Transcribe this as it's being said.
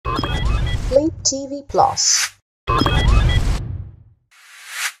Play TV Plus.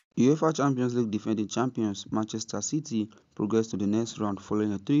 UEFA Champions League defending champions Manchester City progressed to the next round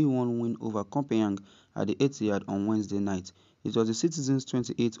following a 3-1 win over Copenhagen at the Etihad on Wednesday night. It was the citizens'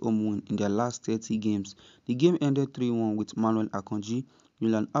 28th home win in their last 30 games. The game ended 3-1 with Manuel Akanji,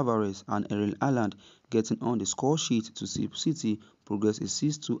 Julian Alvarez and Erling Haaland getting on the score sheet to see City progress a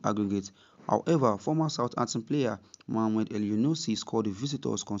 6-2 aggregate. However, former Southampton player Mohamed Elyounoussi scored the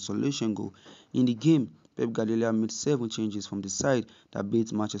visitors' consolation goal. In the game, Pep Guardiola made 7 changes from the side that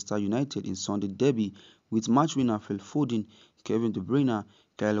beat Manchester United in Sunday derby, with match winner Phil Foden, Kevin De Bruyne,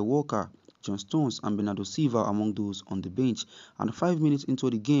 Kyle Walker, John Stones and Bernardo Silva among those on the bench. And 5 minutes into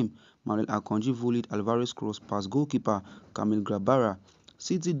the game, Manuel Akanji volleyed Alvarez cross past goalkeeper Kamil Grabara.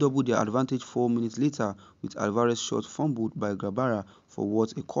 City doubled their advantage 4 minutes later with Alvarez shot fumbled by Grabara for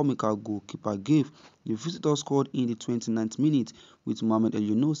what a comical goalkeeper gave. The visitors scored in the 29th minute with Mohamed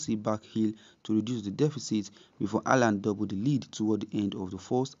Elyounoussi back heel to reduce the deficit before Haaland doubled the lead toward the end of the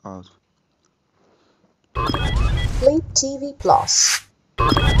first half. Play TV Plus.